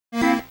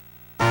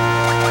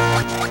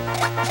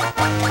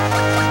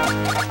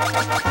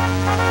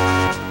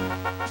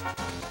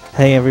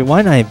Hey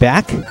everyone, I'm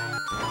back.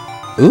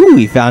 Ooh,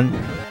 we found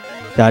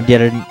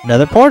yet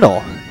another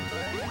portal.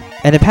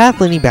 And a path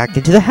leading back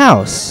into the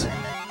house.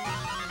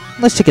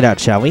 Let's check it out,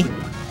 shall we?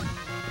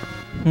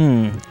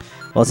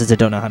 Well, since I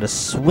don't know how to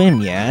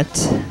swim yet,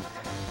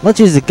 let's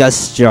use the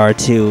gust jar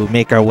to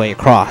make our way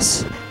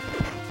across.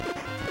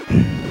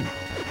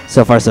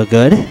 So far, so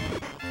good.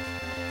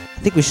 I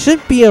think we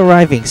should be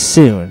arriving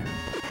soon.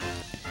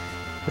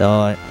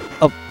 Though,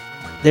 oh,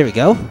 there we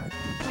go.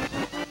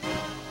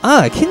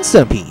 Ah, a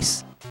kinstone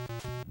piece.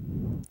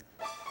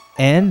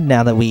 And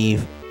now that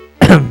we've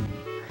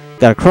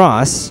got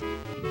across,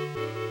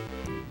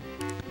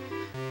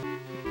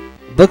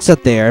 book's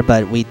up there,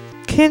 but we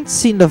can't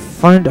seem to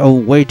find a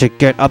way to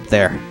get up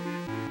there.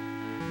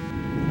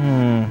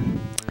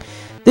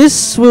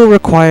 This will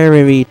require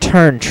a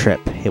return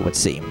trip, it would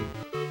seem.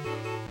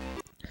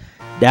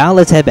 Now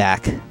let's head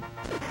back.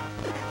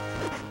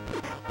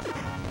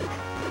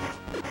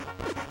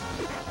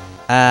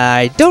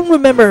 I don't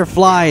remember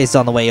flies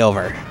on the way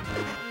over.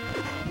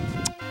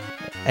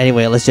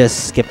 Anyway, let's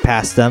just skip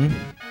past them.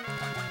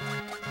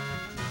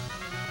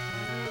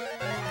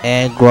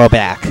 And grow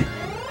back.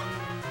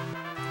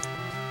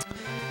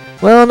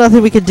 Well,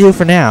 nothing we can do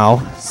for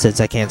now, since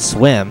I can't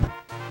swim.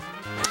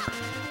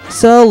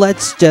 So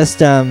let's just,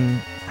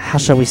 how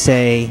shall we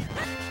say,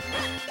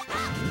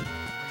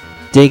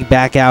 dig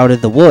back out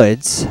of the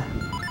woods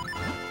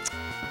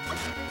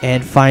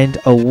and find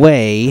a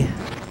way.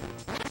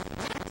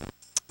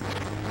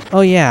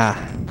 Oh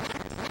yeah,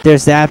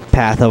 there's that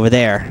path over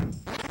there,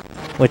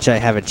 which I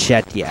haven't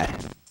checked yet.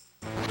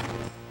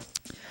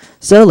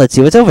 So let's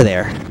see what's over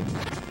there.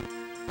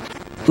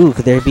 Ooh,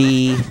 could there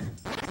be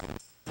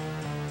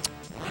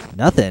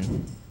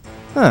nothing?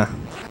 Huh,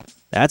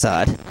 that's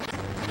odd.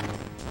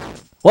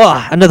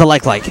 Whoa, another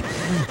like.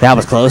 That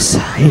was close.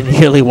 I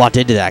nearly walked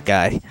into that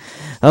guy.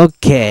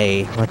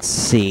 Okay, let's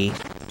see.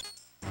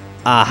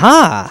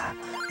 Aha!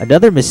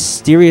 Another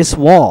mysterious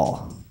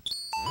wall.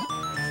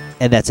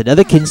 And that's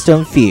another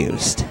kinstone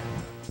fused.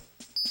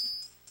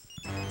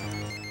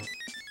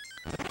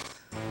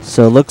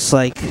 So it looks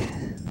like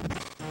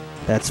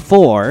that's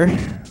 4.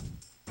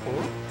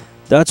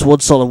 That's one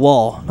solid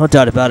wall, no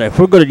doubt about it.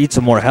 We're gonna need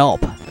some more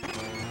help.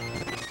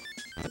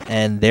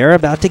 And they're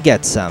about to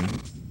get some.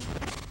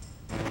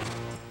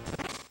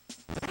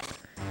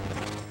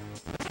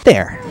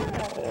 There.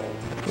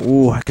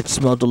 Ooh, I can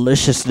smell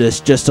deliciousness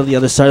just on the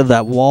other side of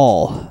that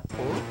wall.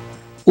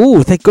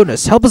 Ooh, thank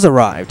goodness, help has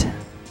arrived.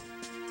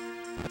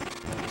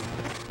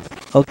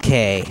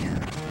 Okay.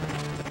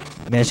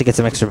 Managed to get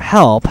some extra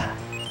help.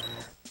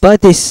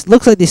 But this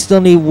looks like they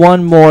still need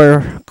one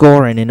more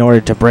Goron in order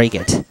to break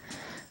it.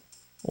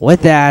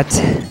 With that,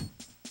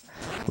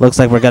 looks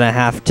like we're gonna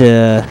have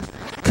to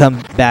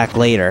come back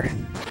later.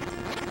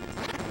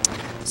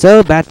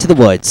 So, back to the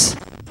woods.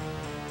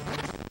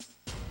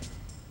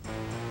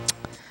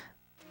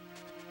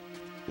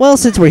 Well,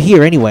 since we're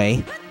here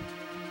anyway,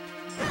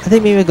 I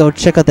think maybe we'll go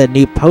check out that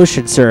new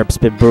potion syrup's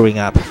been brewing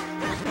up.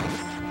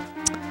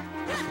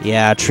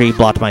 Yeah, a tree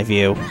blocked my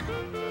view.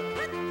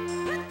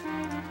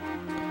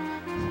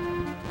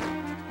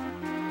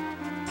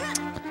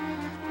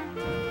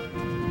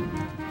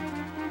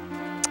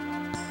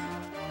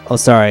 Oh,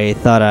 sorry, I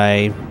thought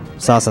I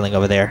saw something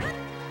over there.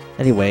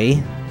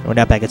 Anyway, we're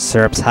now back at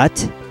Syrup's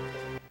hut.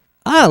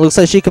 Ah, looks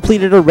like she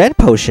completed a red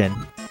potion.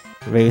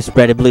 Maybe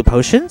red and blue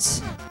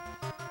potions?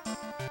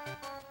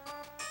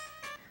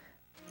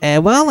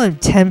 And while I'm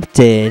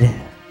tempted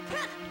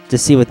to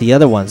see what the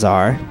other ones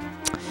are,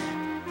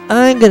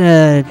 I'm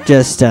gonna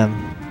just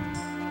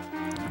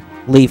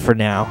leave for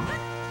now.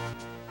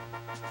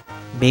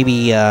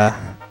 Maybe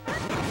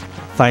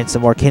find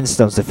some more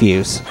kinstones to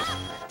fuse.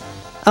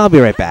 I'll be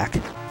right back.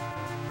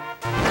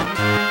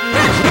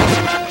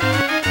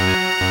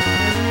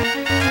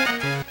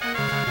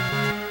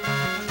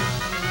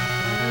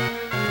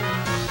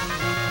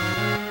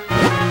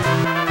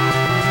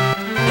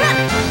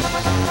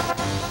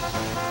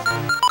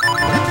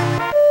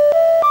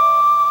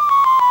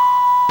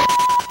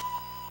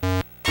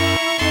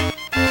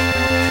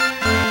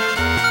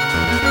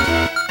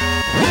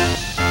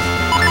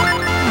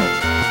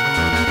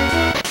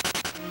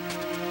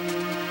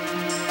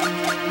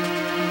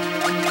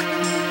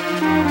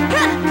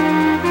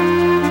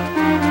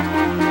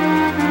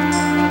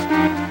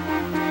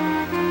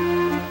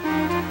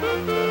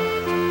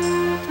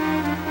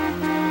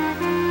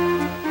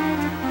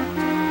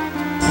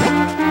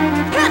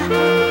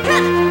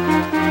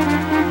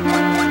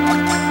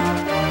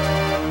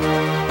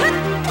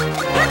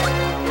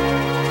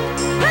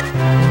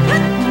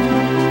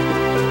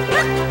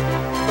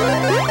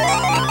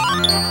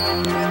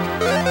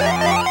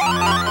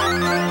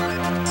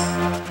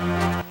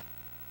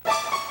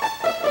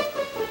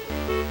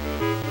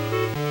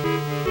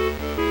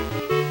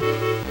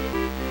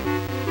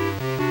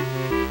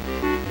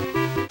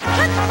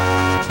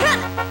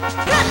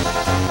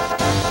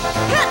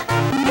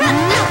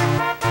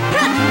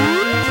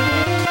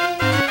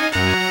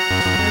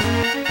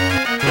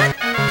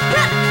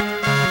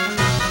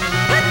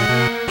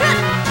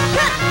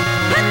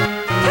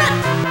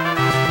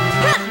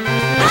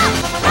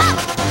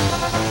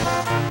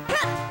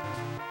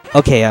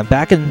 Okay, I'm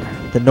back in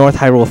the North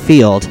Hyrule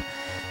field,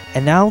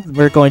 and now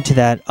we're going to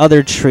that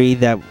other tree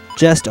that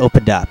just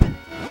opened up.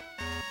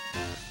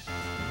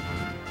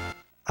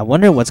 I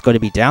wonder what's going to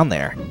be down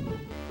there.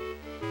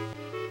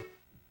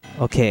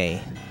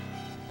 Okay.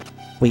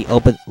 We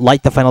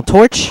light the final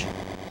torch,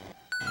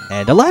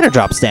 and a ladder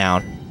drops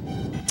down.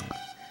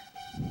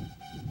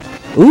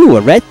 Ooh,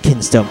 a red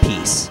kinstone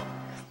piece.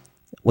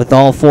 With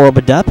all 4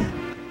 opened up,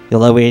 the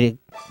only way to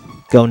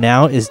go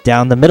now is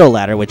down the middle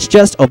ladder, which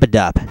just opened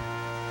up.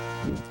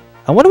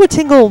 I wonder what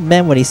Tingle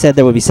meant when he said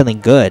there would be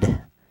something good.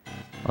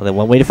 Well, then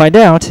one way to find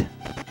out.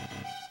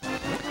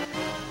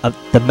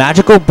 The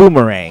magical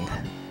boomerang.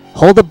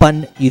 Hold the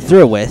button you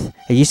threw it with,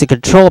 and use the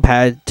control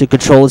pad to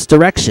control its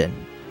direction.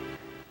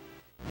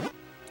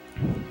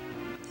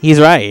 He's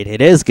right,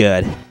 it is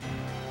good.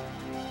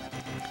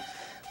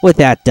 With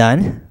that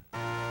done,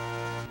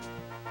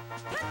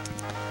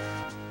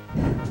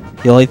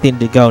 the only thing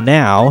to go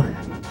now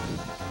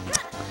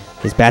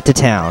is back to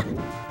town.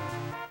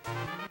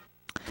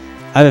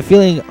 I have a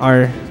feeling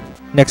our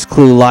next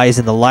clue lies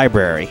in the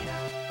library.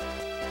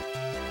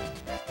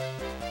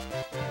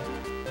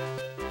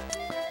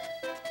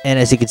 And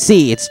as you can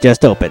see, it's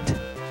just opened.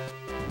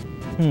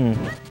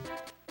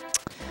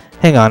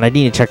 Hang on, I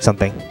need to check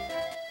something.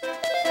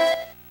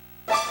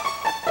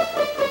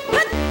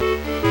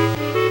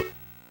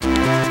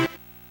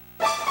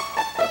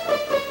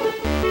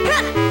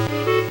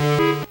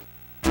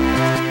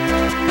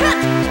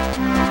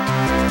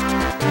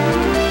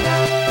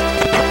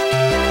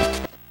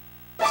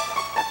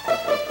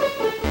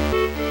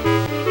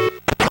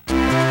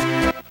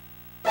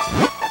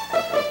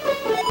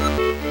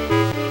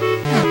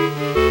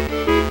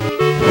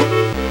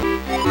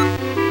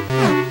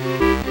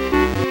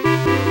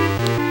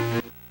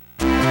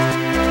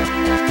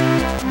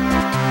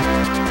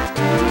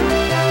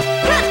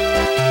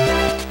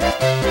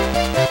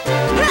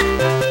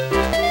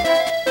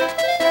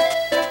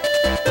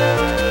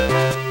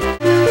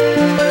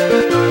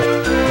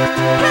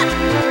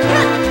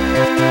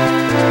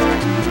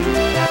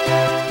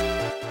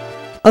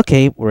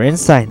 Okay, we're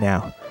inside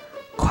now.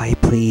 Quiet,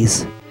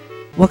 please.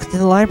 Welcome to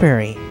the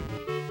library.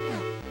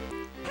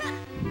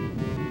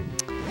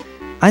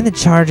 I'm in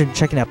charge of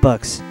checking out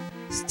books.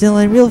 Still,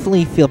 I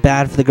really feel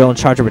bad for the girl in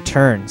charge of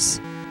returns.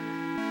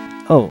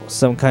 Oh,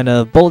 some kind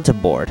of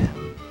bulletin board.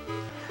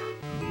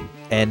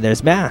 And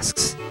there's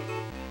masks.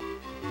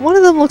 One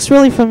of them looks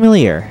really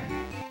familiar.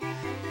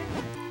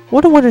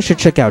 Wonder what I should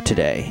check out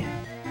today.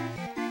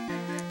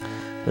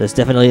 There's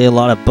definitely a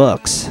lot of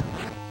books.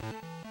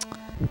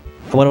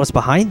 I wonder what's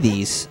behind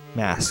these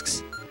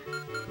masks.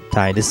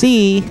 Time to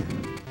see.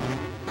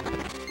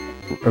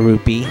 A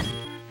rupee.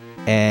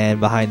 And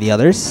behind the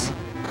others.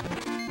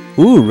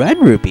 Ooh, red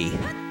rupee.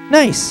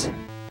 Nice.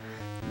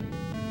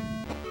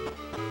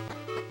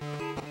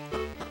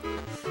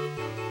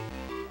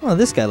 Oh,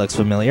 this guy looks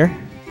familiar.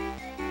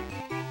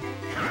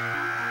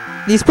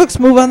 These books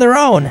move on their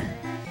own.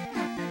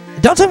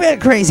 Don't tell me I'm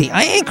crazy.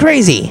 I ain't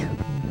crazy.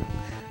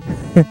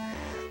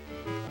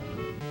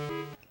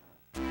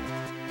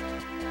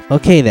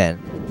 Okay then,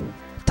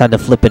 time to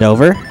flip it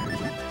over.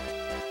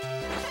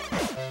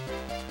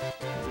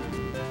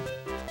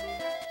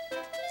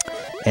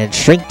 And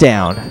shrink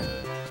down.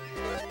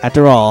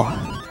 After all,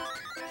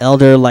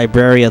 Elder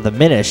Library of the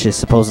Minish is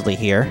supposedly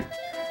here.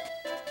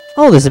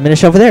 Oh, there's a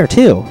Minish over there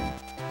too.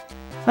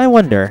 I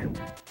wonder.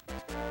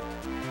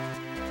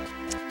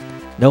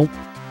 Nope.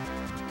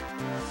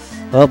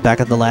 Well,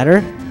 back on the ladder.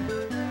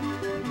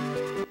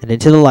 And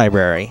into the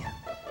library.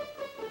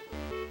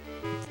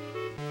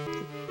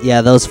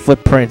 Yeah, those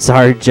footprints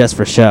are just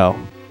for show.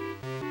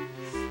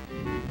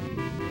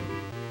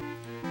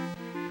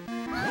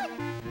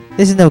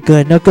 This is no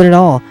good at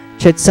all.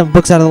 Checked some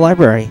books out of the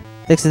library.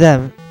 Thanks to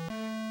them.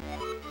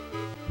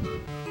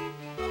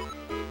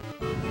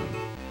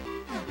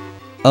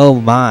 Oh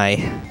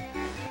my.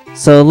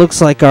 So it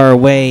looks like our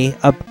way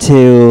up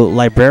to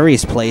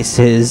Library's place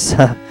is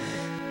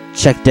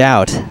checked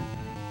out.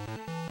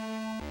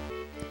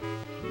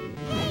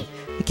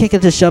 We can't get to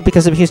the show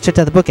because I'm here to check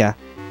out the book out.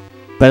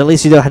 But at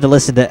least you don't have to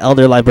listen to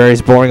Elder Library's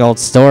boring old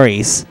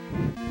stories.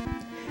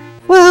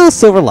 Well,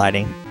 silver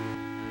lining.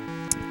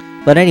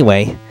 But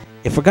anyway,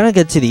 if we're gonna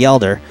get to the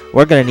Elder,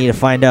 we're gonna need to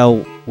find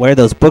out where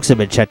those books have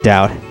been checked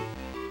out.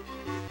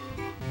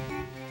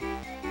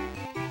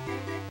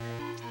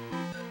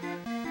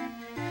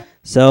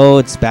 So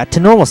it's back to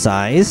normal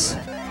size,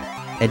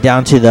 and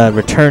down to the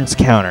returns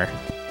counter.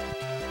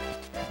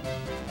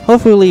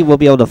 Hopefully we'll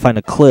be able to find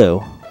a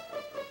clue.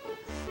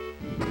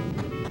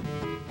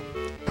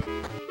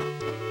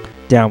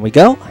 Down we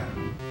go.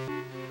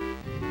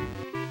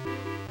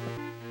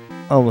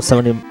 Oh,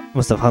 somebody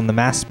must have hung the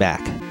mask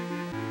back.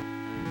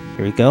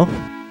 Here we go.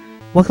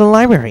 Welcome to the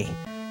library.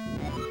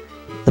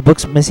 The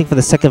book's missing for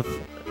the second.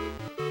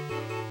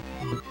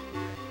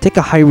 Take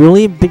a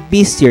Hyrule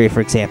bestiary,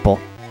 for example.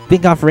 Been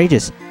gone for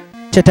ages.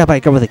 Checked out by a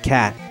girl with a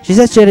cat. She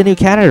said she had a new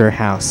cat at her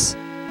house.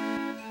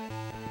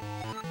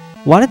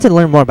 Wanted to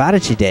learn more about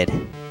it, she did.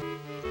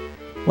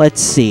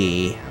 Let's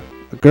see.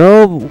 A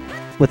girl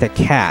with a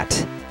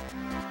cat.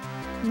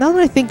 now that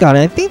I think on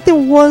it, I think there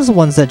was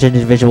one such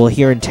individual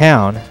here in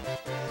town.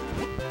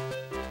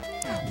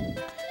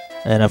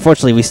 And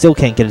unfortunately, we still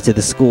can't get into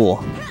the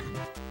school.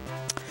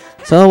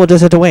 So we'll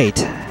just have to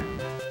wait.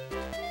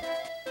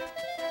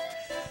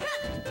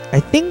 I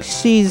think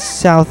she's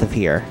south of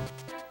here.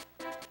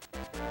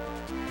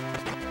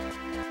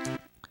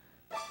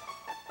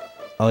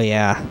 Oh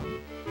yeah.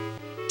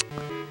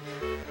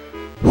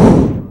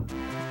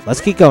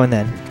 Let's keep going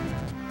then.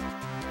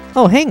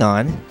 Oh, hang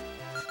on.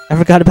 I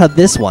forgot about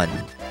this one.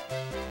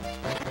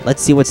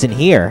 Let's see what's in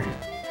here.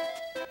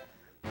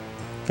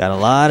 Got a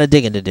lot of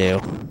digging to do.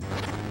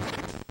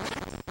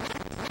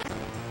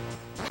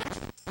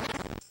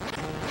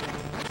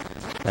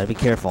 Gotta be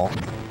careful.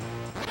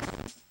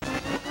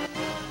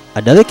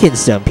 Another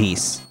kinstone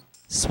piece.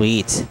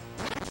 Sweet.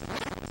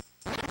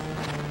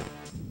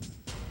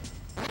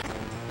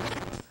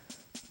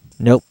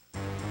 Nope.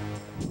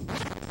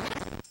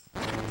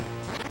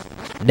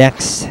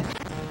 Next.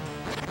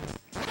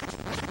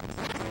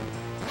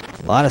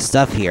 A lot of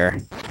stuff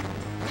here.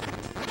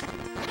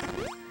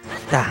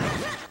 Ah.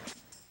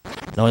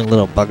 Annoying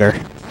little bugger.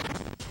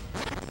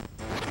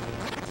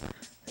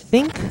 I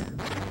think...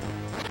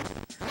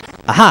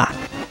 Aha!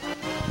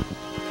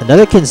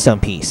 Another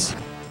kinstone piece.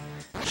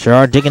 Sure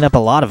are digging up a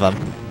lot of them.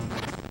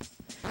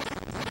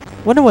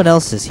 Wonder what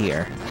else is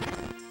here.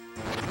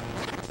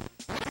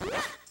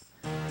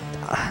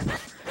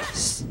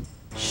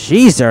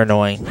 Jeez, they're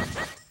annoying.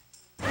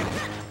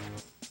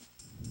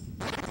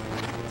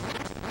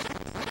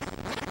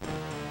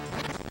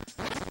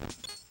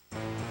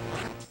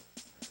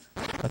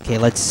 Okay,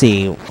 let's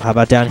see. How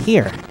about down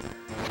here?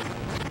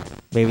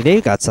 Maybe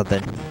they've got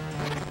something.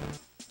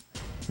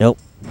 Nope.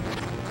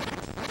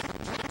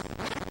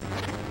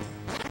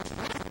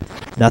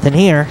 Nothing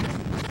here.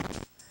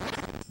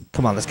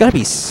 Come on, there's gotta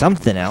be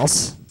something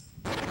else.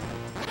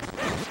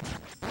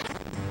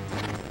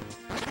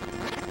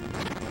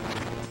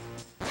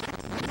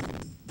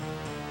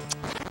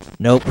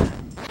 Nope.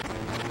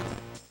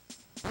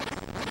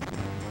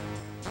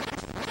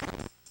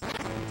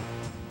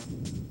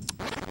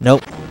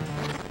 Nope.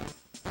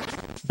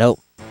 Nope.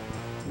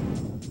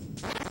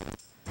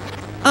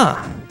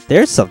 Ah,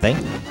 there's something.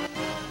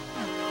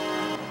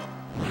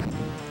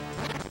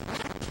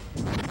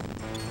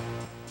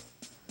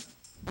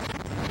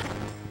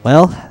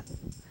 Well,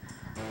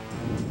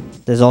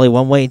 there's only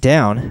one way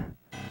down.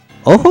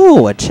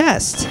 Oh, a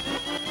chest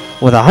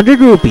with 100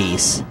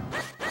 rupees.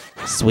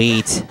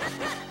 Sweet.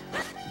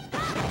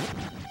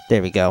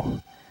 There we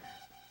go.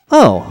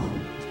 Oh,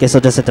 guess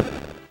I'll just have to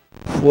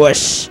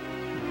push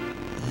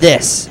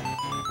this.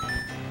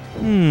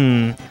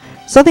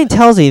 Something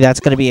tells me that's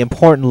going to be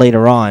important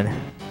later on.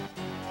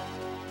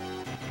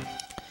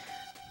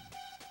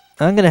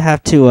 I'm going to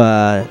have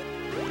to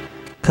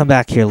come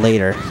back here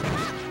later.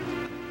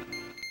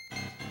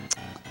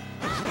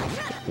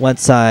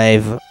 Once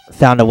I've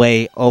found a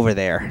way over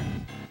there.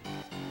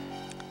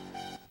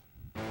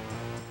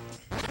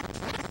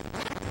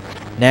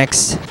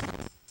 Next.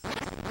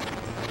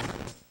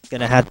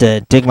 Gonna have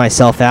to dig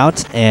myself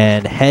out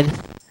and head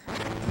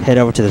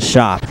over to the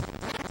shop.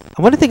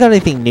 I wonder if they got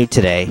anything new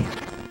today.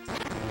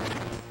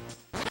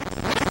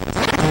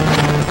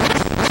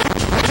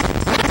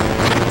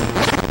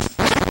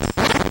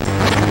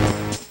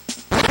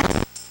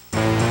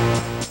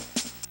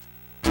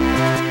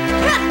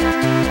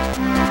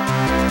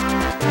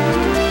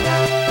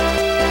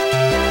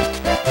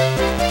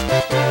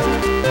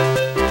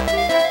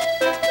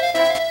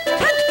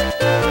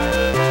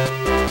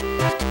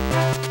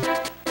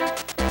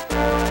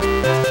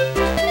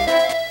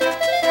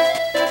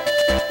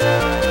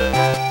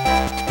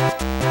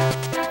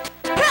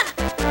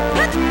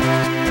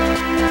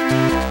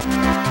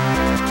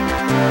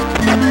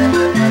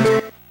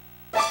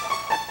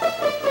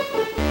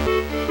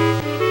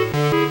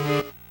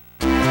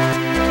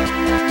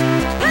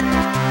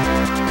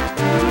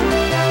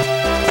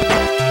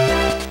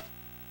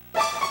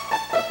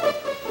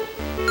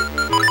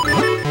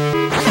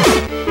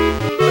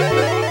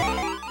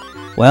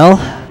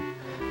 Well,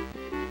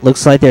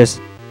 looks like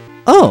there's...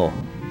 Oh,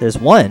 there's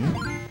one.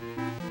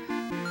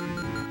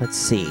 Let's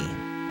see.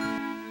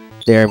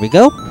 There we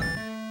go.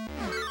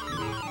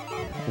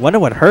 Wonder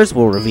what hers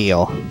will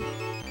reveal.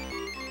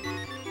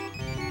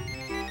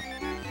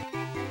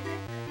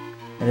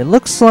 And it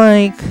looks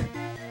like...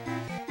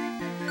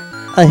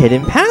 a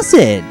hidden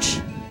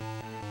passage!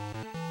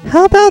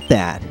 How about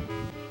that?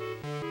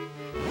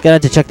 Gonna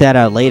have to check that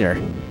out later.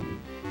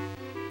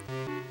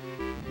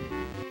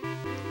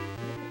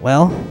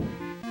 Well,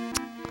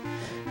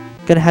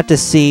 gonna have to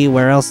see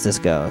where else this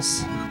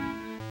goes.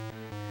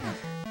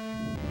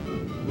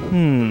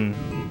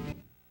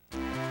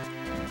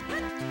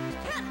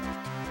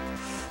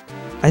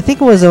 I think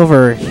it was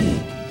over...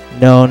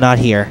 No, not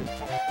here.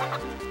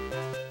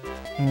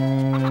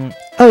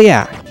 Oh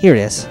yeah, here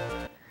it is.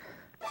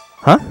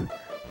 Huh?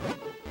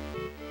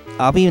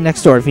 I'll be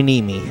next door if you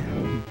need me.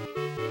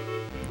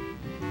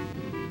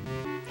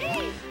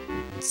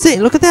 See,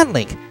 look at that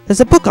link! There's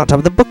a book on top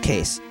of the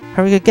bookcase.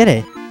 How are we gonna get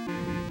it?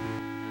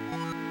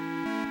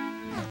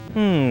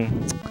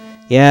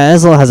 Yeah,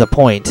 Ezreal has a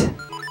point.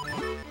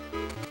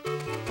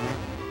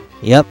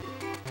 Yep.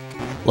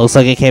 Looks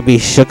like it can't be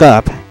shook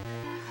up.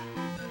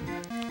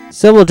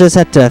 So we'll just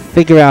have to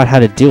figure out how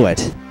to do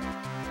it.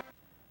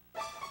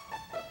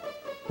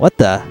 What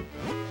the?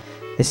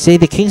 They say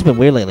the king's been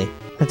weird lately.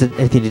 Has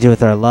anything to do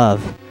with our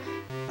love.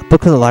 A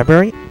book from the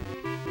library?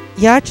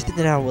 Yeah, I just did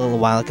that out a little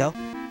while ago.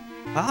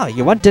 Ah,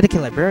 you're one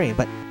dedicated librarian,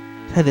 but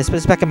this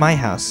was back at my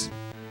house.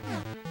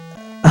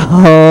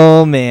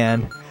 Oh,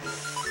 man.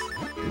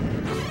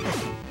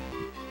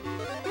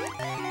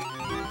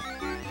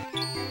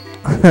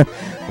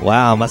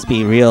 Wow, must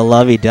be real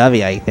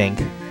lovey-dovey, I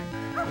think.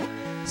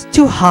 It's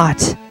too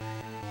hot.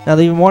 Now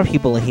there are more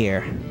people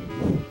here.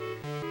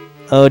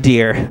 Oh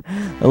dear.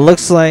 It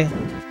looks like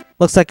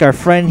our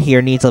friend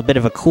here needs a bit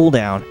of a cool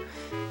down.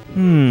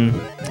 I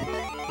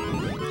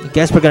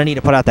guess we're gonna need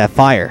to put out that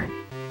fire.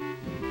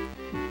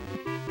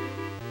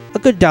 A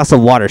good douse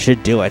of water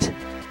should do it.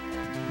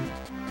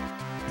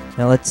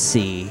 Now let's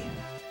see.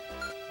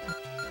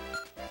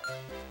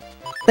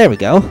 There we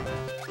go.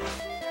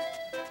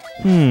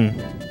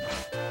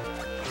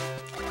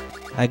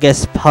 I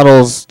guess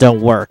puddles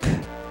don't work.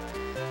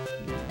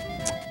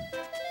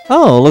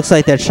 Oh, looks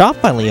like that shop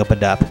finally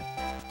opened up.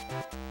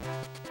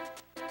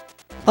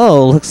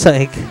 Oh, looks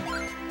like...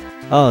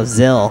 Oh,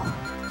 Zill.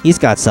 He's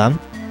got some.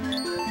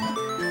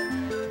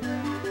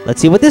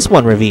 Let's see what this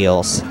one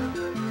reveals.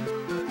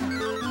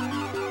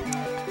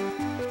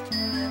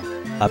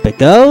 Up it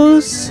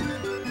goes.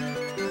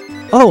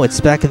 Oh,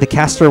 it's back at the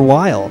Castor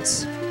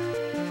Wilds.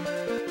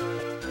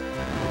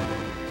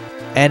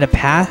 And a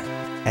path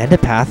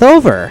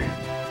over.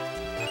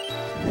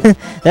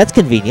 That's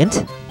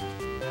convenient.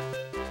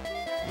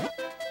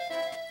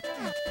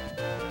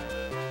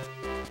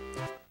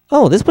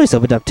 Oh, this place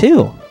opened up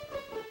too.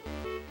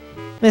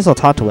 May as well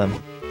talk to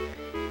him.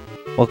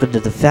 Welcome to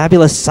the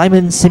fabulous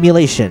Simon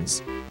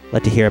Simulations.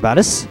 Like to hear about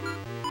us?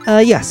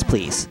 Yes,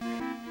 please.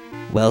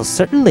 Well,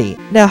 certainly.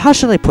 Now, how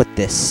should I put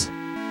this?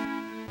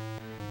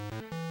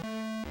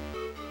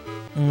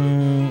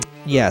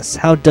 Yes,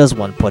 how does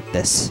one put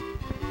this?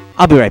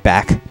 I'll be right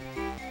back.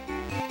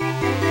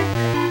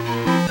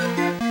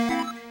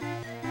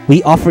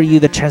 We offer you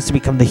the chance to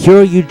become the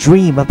hero you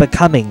dream of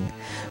becoming.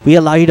 We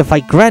allow you to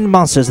fight grand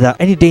monsters without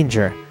any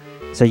danger.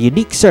 It's a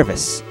unique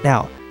service.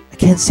 Now, I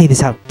can't say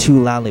this out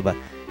too loudly, but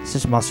if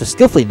such a monster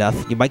skillfully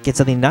enough, you might get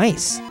something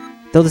nice.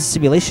 Though this is a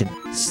simulation,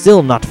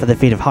 still not for the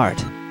faint of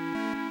heart.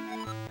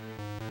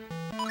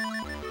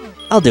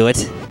 I'll do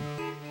it.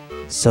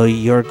 So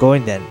you're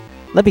going then.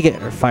 Let me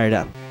get her fired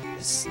up.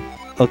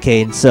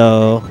 Okay, and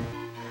so...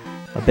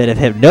 a bit of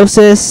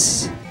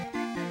hypnosis.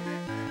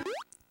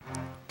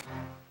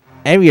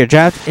 And we are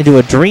trapped into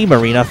a dream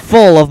arena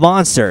full of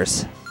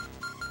monsters.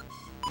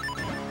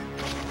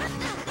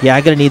 Yeah,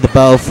 I'm gonna need the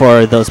bow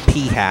for those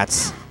pea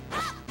hats.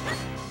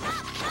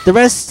 The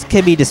rest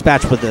can be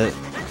dispatched with a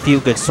few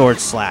good sword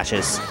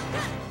slashes.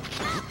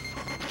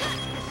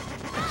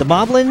 The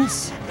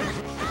moblins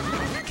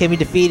can be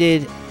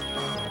defeated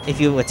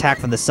if you attack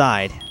from the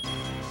side.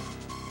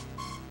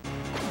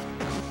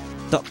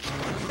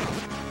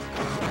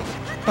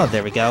 Oh,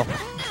 there we go.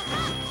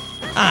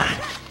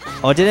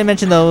 Oh, did I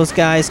mention those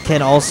guys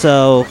can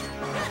also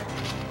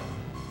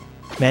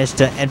manage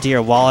to empty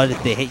your wallet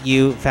if they hit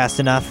you fast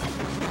enough?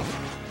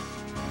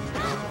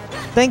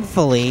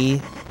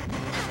 Thankfully,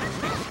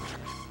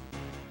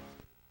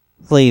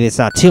 it's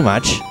not too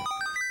much.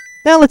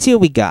 Now let's see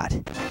what we got.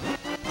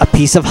 A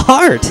piece of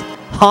heart!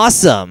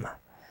 Awesome!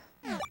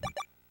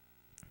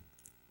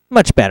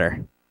 Much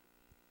better.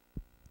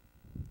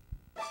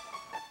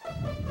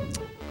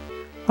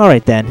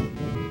 Alright then.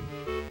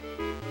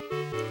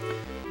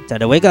 Time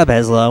to wake up,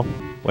 Ezreal.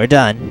 We're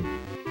done.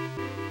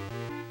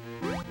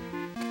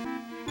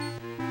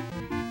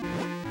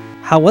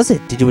 How was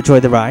it? Did you enjoy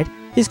the ride?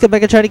 Please come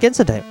back and try it again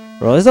sometime.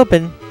 We're always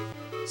open.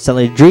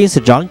 Selling your dreams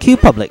to John Q.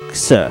 Public,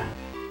 sir.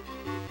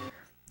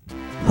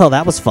 Well,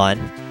 that was fun.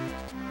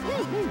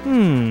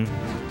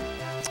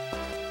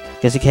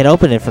 Guess you can't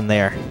open it from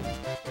there.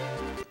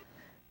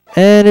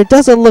 And it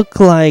doesn't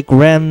look like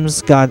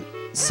Rem's got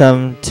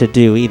some to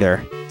do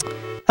either.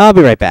 I'll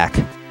be right back.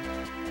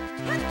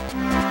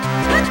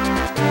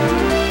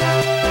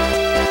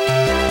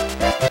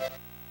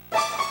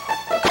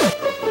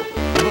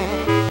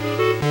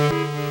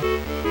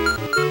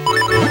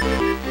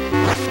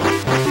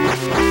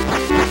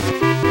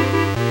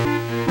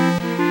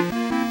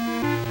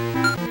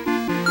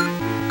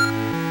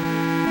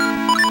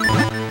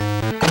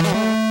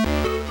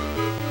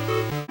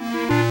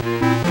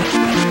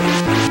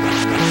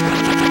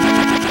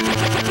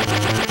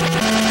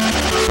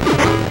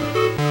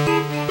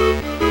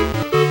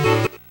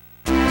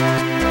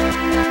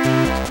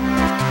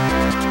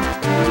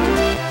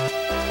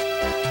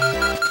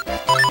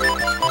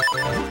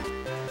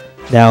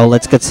 Now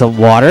let's get some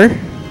water.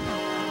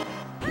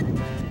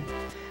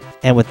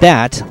 And with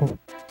that,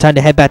 time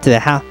to head back to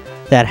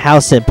that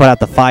house and put out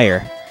the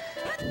fire.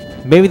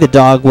 Maybe the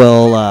dog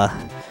will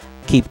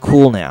keep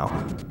cool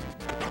now.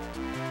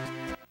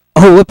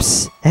 Oh,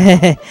 whoops.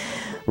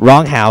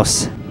 Wrong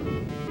house.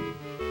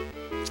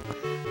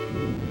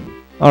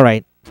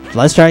 Alright,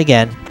 let's try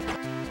again.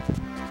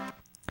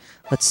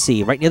 Let's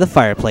see, right near the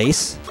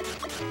fireplace.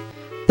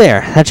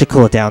 There, that should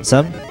cool it down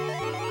some.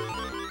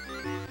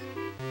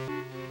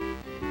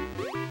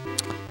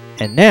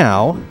 And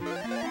now,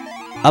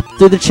 up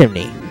through the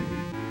chimney.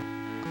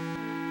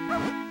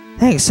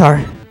 Thanks,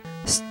 sir.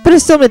 But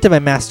it's still meant to my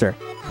master.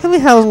 Tell me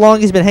how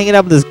long he's been hanging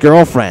out with his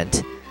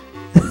girlfriend.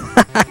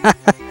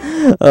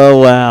 Oh,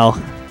 wow.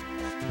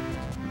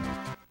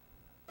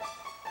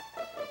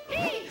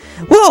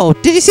 Whoa!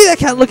 Did you see that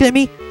cat looking at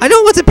me? I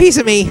know it wants a piece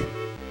of me!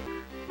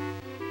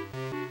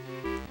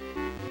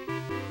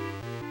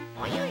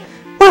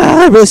 Wow,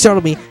 that really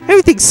startled me.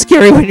 Everything's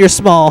scary when you're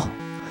small.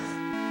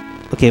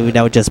 Okay, we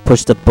now just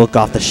push the book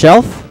off the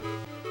shelf.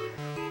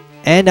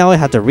 And now I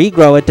have to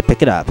regrow it to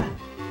pick it up.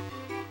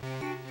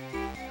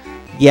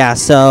 Yeah,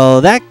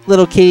 so that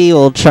little kitty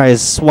will try to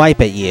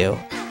swipe at you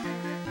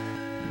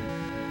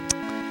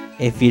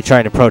if you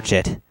try to approach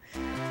it.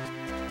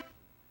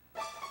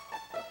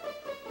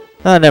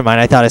 Oh, never mind.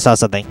 I thought I saw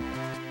something.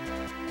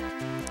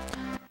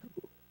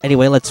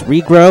 Anyway, let's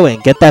regrow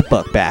and get that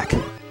book back.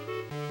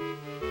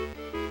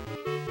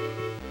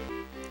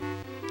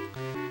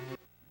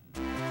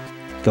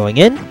 Going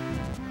in.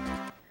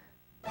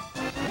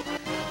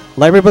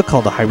 Library book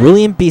called the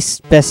Hyrulean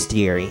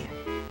Bestiary.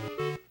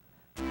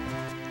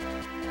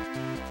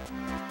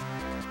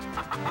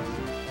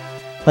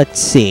 Let's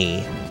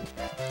see.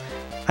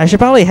 I should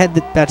probably head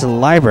back to the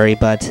library,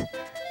 but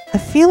I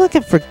feel like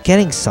I'm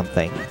forgetting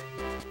something.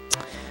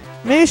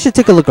 Maybe I should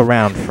take a look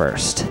around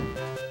first.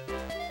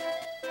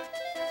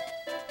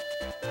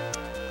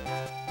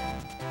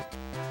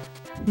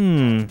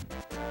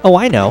 Oh,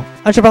 I know.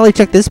 I should probably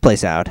check this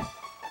place out.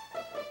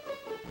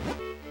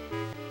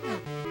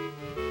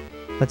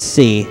 Let's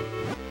see.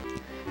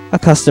 A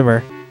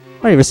customer.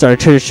 I don't even start a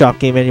treasure shop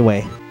game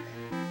anyway.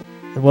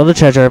 Well, the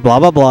treasure, blah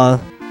blah blah.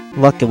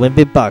 Luck and win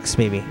big bucks,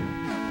 maybe.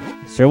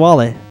 It's your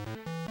wallet.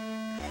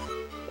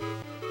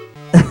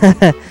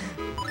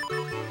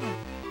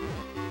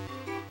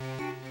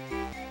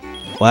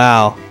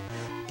 Wow.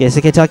 Guess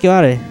I can talk you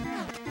out of it.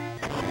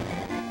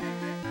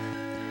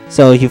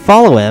 So if you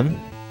follow him.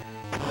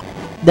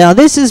 Now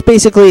this is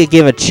basically a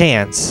give a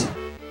chance.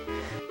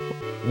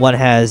 One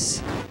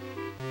has.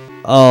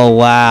 Oh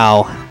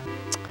wow.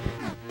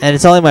 And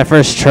it's only my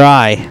first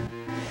try.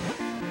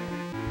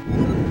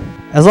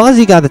 As long as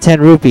you got the 10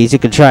 rupees, you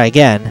can try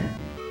again.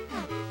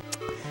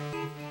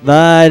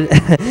 But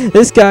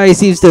this guy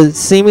seems to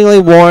seemingly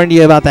warn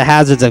you about the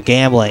hazards of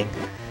gambling.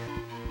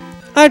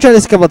 I tried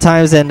this a couple of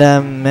times, and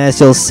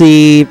as you'll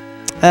see,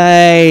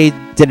 I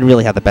didn't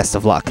really have the best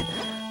of luck.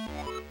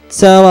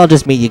 So I'll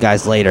just meet you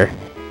guys later.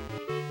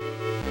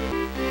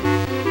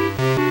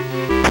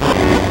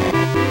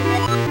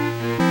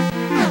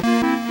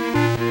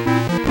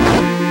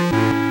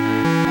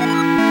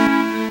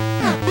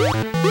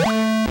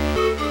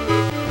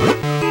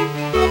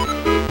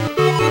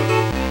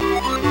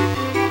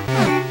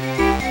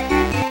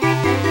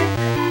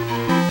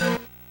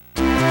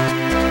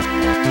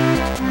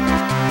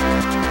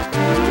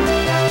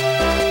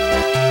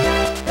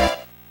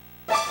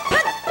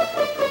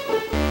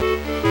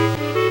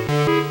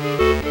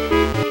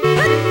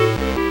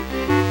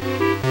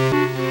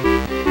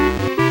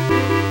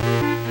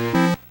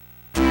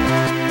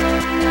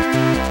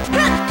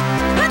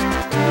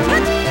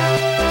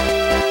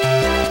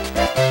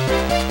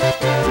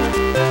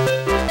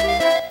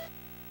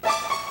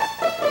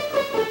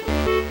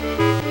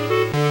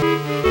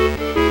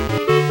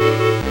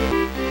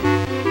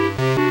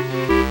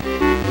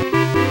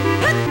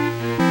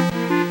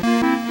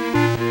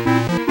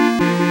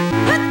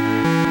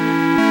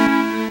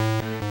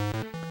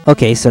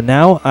 Okay, so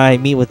now I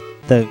meet with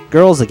the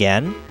girls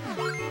again.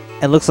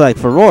 It looks like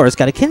Farore's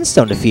got a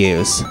kinstone to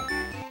fuse.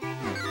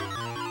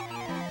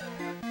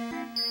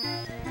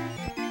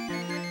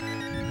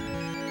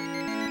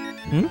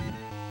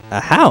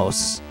 A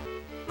house?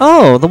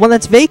 Oh, the one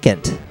that's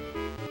vacant.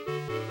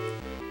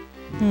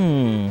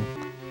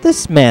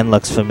 This man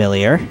looks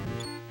familiar.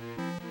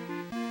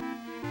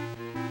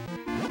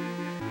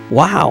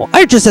 Wow,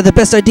 I just had the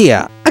best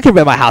idea! I can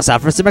rent my house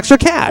out for some extra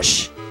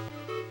cash!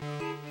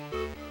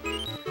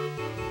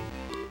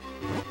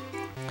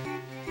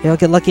 Maybe I'll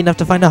get lucky enough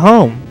to find a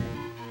home.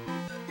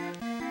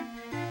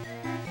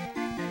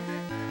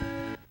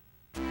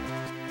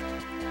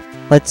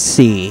 Let's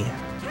see.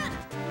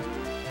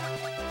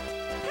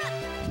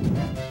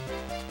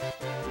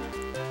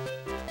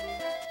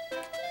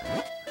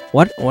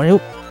 What?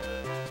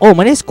 Oh,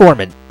 my name's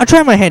Gorman. I'm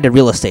trying my hand at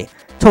real estate.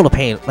 Total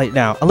pain right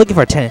now. I'm looking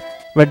for a tenant.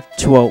 Rent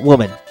to a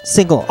woman.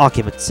 Single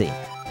occupancy.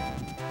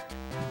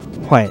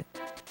 What?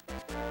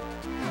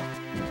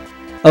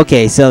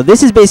 Okay, so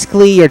this is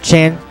basically your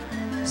chance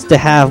to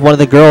have one of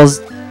the girls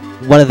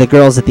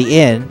at the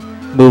inn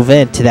move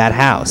into that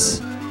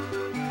house.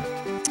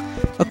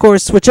 Of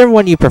course, whichever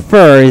one you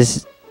prefer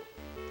is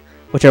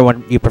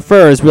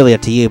really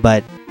up to you,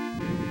 but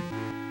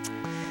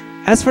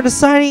as for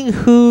deciding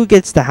who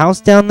gets the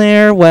house down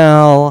there,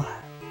 well,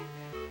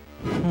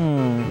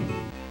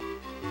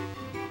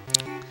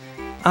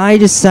 I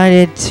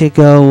decided to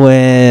go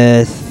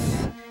with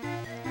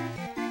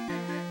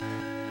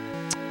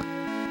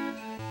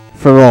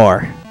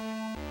Furore.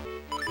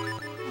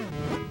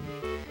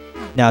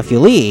 Now if you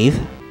leave,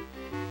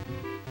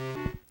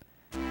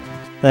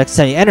 the next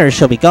time you enter,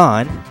 she'll be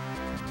gone.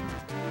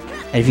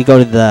 And if you go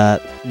to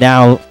the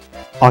now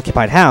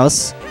occupied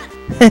house,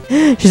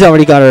 she's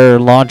already got her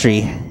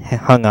laundry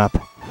hung up.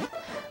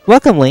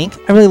 Welcome, Link.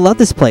 I really love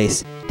this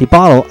place. The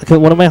bottle, I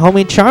put one of my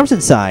homemade charms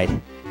inside.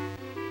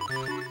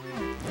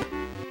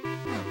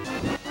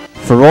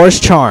 Furore's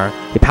charm.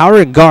 The power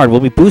and guard will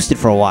be boosted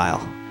for a while.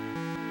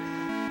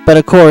 But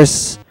of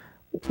course,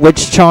 what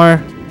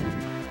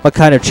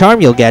kind of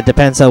charm you'll get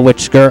depends on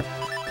which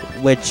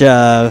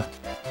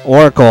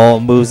Oracle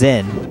moves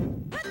in.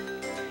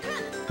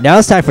 Now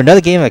it's time for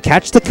another game of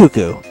Catch the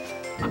Cuckoo.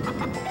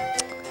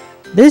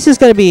 This is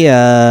going to be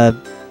a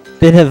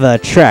bit of a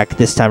trek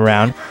this time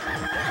around,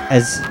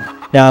 as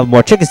now I have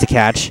more chickens to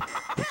catch,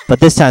 but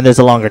this time there's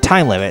a longer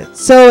time limit,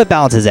 so it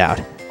balances out.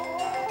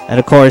 And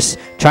of course,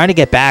 trying to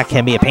get back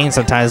can be a pain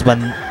sometimes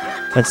when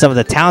some of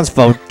the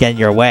townsfolk get in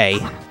your way.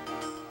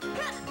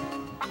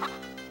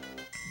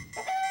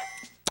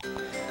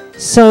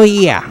 So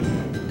yeah,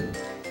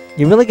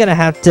 you're really gonna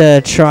have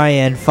to try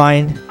and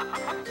find...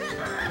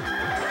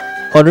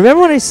 Oh,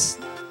 remember when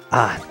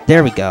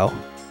there we go.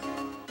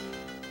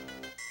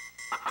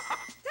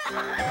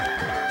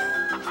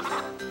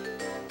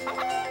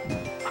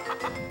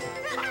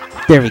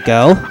 There we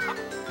go.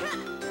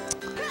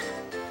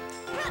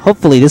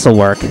 Hopefully this will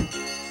work.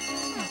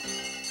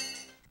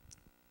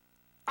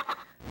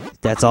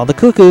 That's all the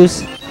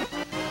cuckoos.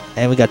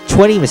 And we got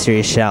 20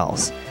 mysterious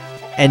shells.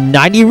 And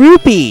 90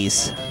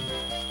 rupees!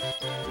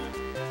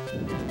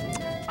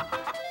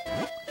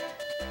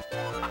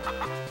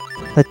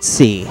 Let's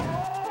see.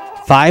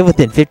 5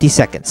 within 50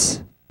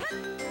 seconds.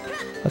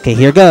 Okay,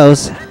 here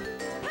goes.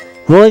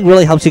 Rolling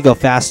really helps you go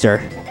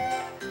faster.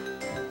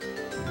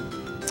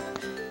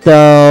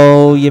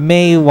 Though, you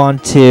may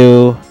want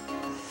to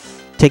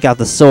take out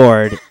the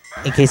sword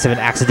in case of an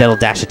accidental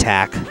dash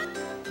attack.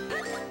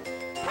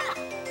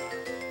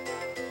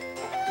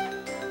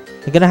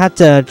 You're gonna have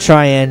to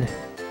try and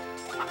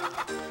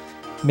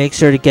make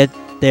sure to get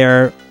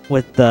there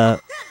with the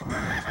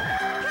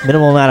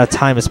minimal amount of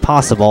time as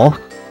possible.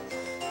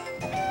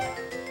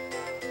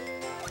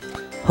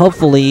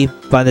 Hopefully,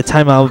 by the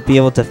time I'll be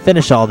able to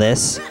finish all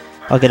this,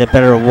 I'll get a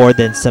better reward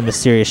than some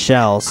mysterious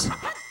shells.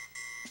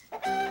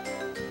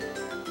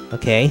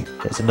 Okay,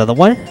 there's another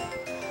one.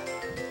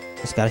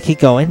 Just gotta keep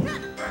going.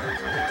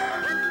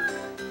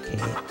 Okay,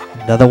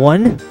 another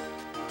one.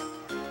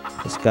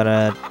 Just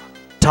gotta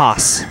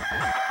toss.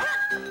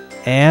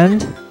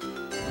 And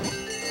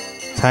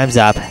time's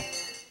up.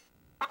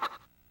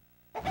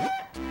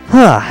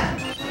 Huh.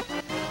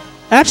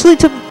 Actually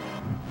took...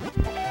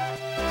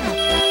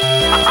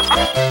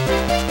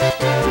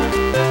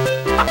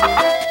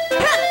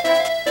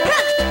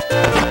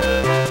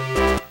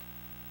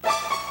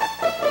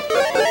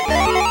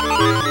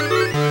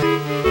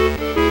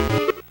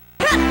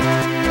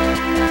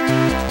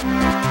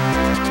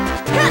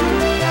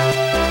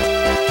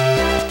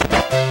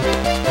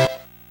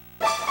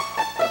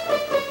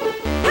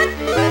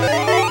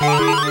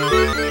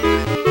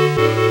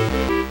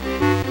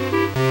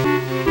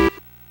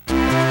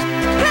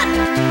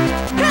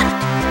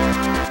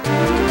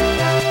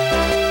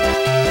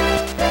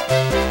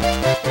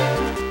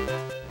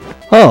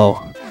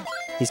 Oh,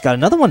 he's got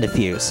another one to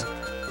fuse.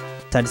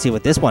 Time to see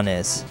what this one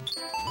is.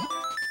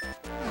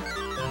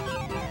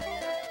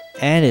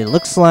 And it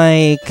looks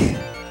like...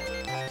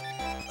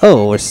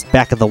 Oh, we're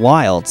back at the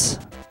wilds.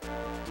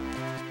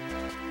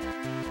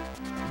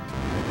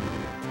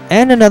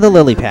 And another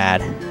lily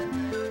pad.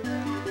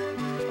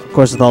 Of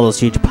course, with all those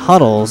huge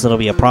puddles, it'll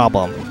be a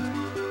problem.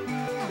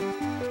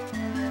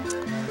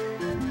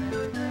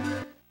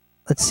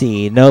 Let's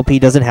see. Nope, he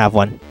doesn't have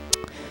one.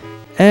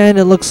 And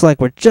it looks like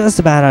we're just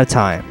about out of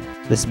time.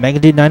 This is Mega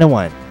Dude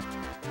 901.